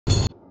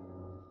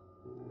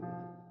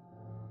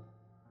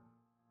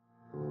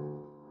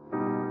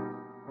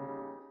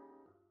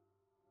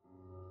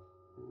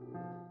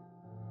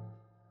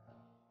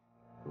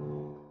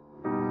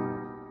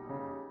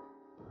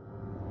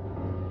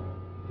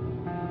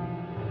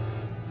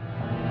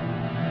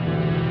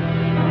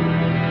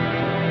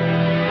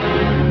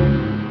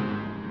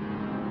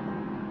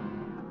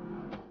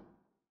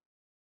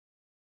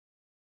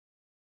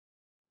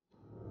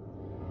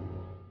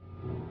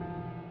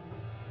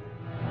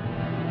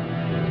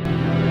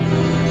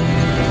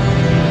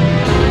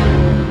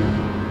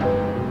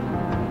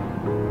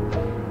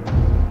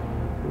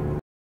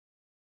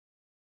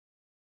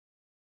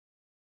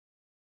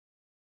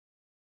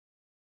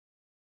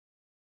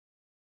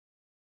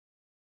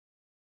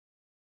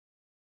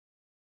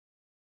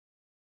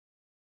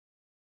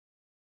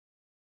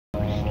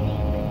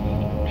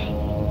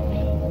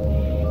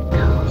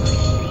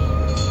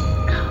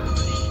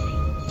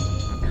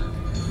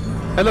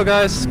Hello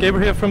guys,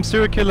 Gabriel here from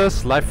Serial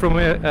Killers, live from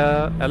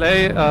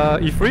LA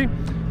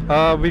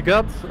E3. We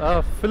got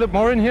Philippe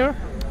Morin here,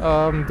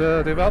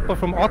 the developer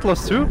from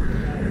Outlast 2.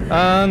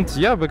 And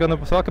yeah, we're gonna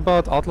talk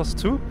about Outlast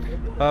 2.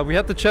 We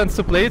had the chance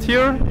to play it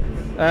here,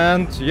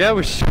 and yeah,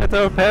 we shat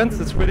our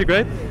pants, it's really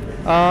great.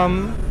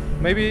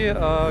 Maybe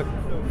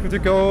could you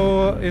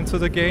go into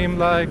the game,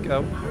 like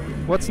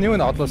what's new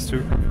in Outlast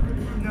 2?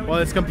 Well,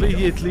 it's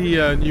completely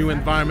a new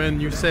environment,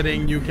 new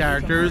setting, new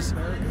characters.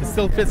 It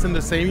still fits in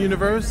the same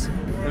universe,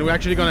 and we're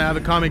actually going to have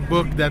a comic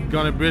book that's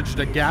going to bridge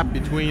the gap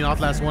between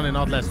Outlast 1 and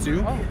Outlast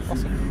 2. Oh,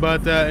 awesome.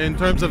 But in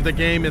terms of the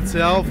game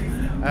itself,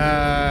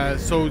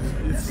 so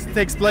it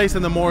takes place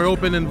in a more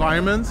open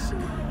environment.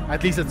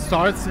 At least it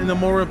starts in a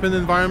more open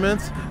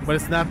environment, but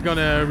it's not going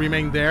to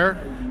remain there.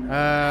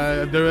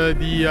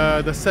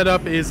 The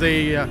setup is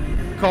a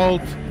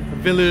cult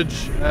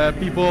village,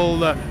 people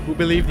who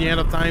believe the end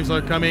of times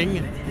are coming,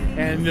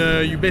 and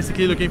you're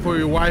basically looking for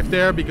your wife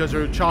there because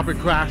her chopper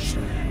crashed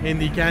in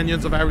the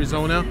canyons of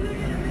Arizona,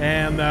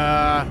 and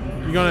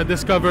you're gonna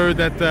discover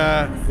that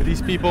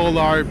these people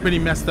are pretty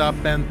messed up,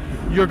 and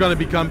you're gonna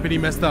become pretty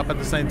messed up at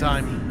the same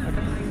time.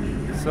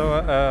 Okay.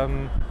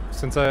 So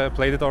since I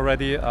played it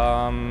already,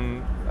 I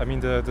mean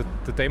the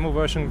demo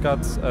version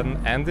got an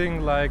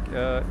ending, like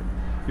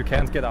you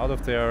can't get out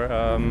of there.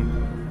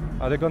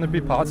 Are there going to be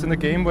parts in the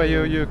game where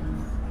you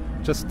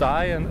just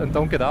die and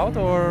don't get out,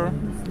 or?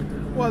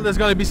 Well, there's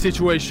going to be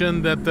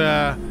situations that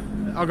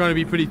are going to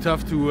be pretty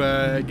tough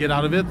to get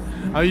out of it.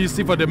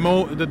 Usually for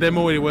the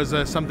demo it was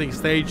something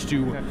staged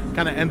to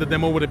kind of end the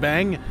demo with a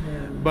bang.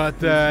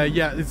 But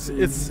yeah, it's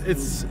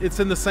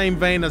in the same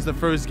vein as the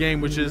first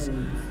game, which is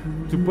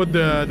to put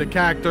the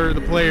character,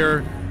 the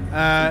player,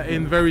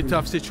 in very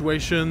tough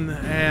situation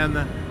and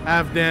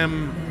have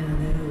them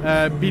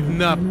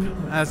beaten up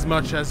as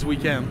much as we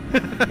can.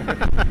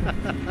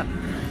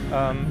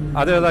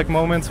 Are there like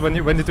moments when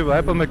you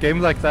develop a game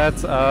like that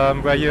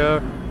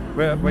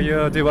where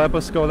your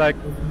developers go like,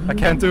 I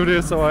can't do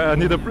this, or I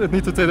need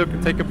to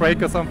take a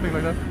break or something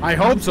like that? I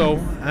hope so.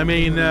 I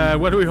mean,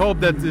 what we hope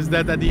that is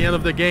that at the end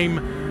of the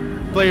game,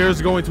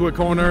 players go into a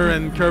corner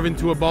and curve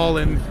into a ball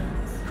and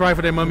cry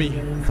for their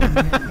mummy.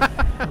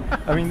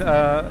 I mean,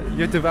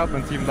 your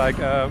development team, like,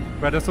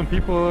 were there some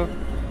people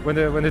when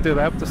they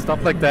developed the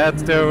stuff like that,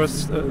 there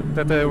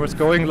was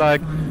going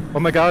like, oh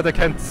my god,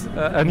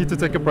 I need to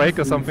take a break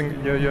or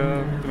something. Your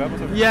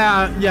developers?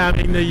 Yeah.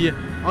 I mean,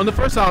 on the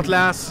first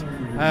Outlast,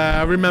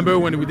 I remember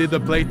when we did the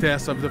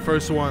playtest of the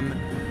first one,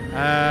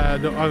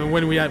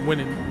 when we had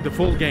the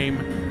full game,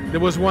 there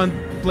was one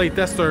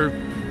playtester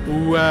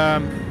who,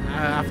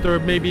 after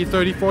maybe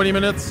 30-40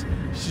 minutes,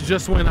 she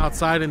just went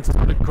outside and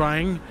started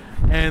crying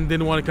and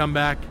didn't want to come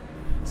back.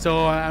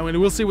 So I mean,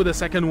 we'll see with the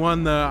second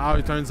one how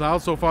it turns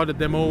out. So far, the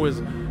demo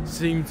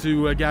seemed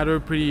to gather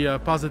pretty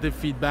positive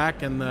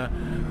feedback, and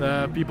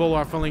the people who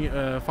are following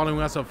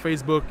us on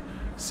Facebook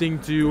seem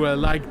to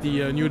like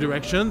the new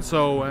direction.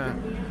 So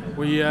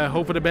we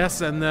hope for the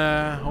best, and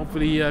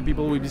hopefully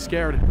people will be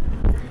scared.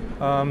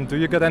 Do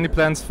you got any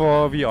plans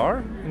for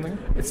VR?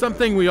 It's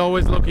something we're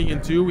always looking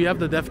into. We have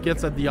the dev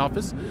kits at the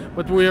office,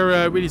 but we're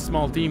a really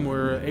small team.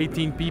 We're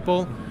 18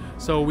 people,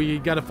 so we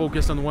got to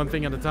focus on one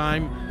thing at a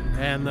time.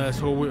 And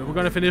so we're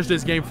going to finish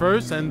this game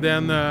first, and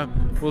then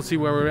we'll see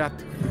where we're at.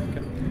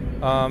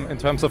 Okay. In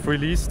terms of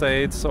release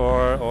dates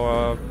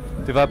or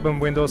development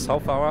windows, how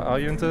far are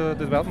you into the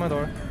development?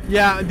 Or?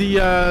 Yeah,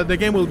 the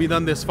game will be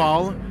done this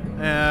fall,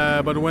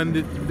 but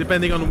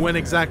depending on when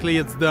exactly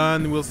it's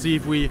done, we'll see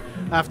if we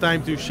have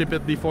time to ship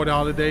it before the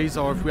holidays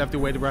or if we have to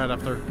wait right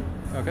after.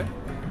 Okay.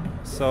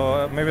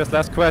 So maybe as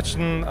last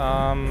question,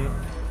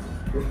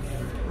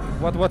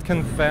 what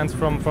can fans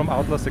from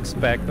Outlast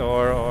expect,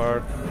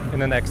 or in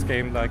the next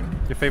game, like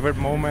your favorite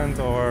moment?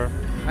 Or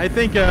I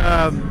think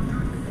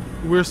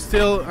we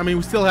still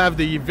have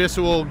the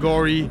visual,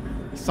 gory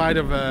side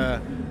of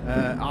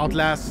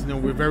Outlast. You know,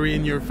 we're very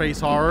in-your-face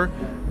horror,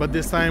 but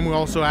this time we're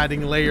also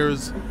adding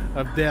layers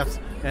of depth,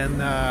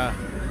 and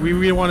we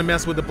really want to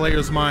mess with the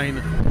player's mind.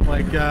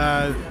 Like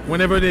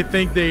whenever they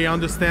think they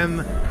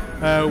understand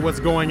what's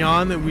going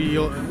on,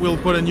 we'll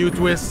put a new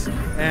twist,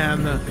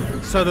 and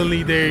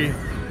suddenly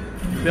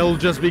they'll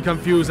just be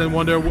confused and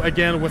wonder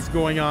again what's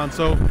going on.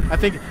 So I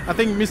think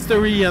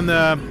mystery and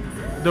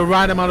the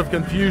right amount of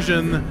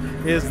confusion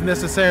is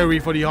necessary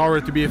for the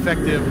horror to be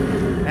effective,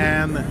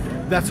 and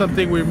that's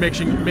something we're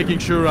making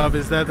sure of.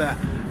 Is that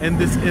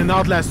in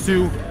Outlast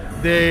 2,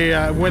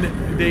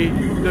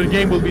 the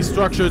game will be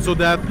structured so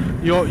that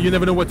you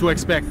never know what to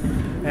expect,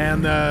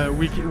 and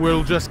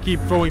we'll just keep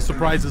throwing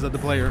surprises at the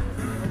player.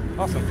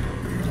 Awesome.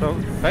 So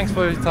thanks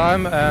for your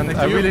time, and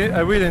I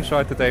really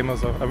enjoyed the demo,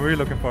 so I'm really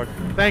looking forward.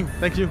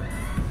 Thank you.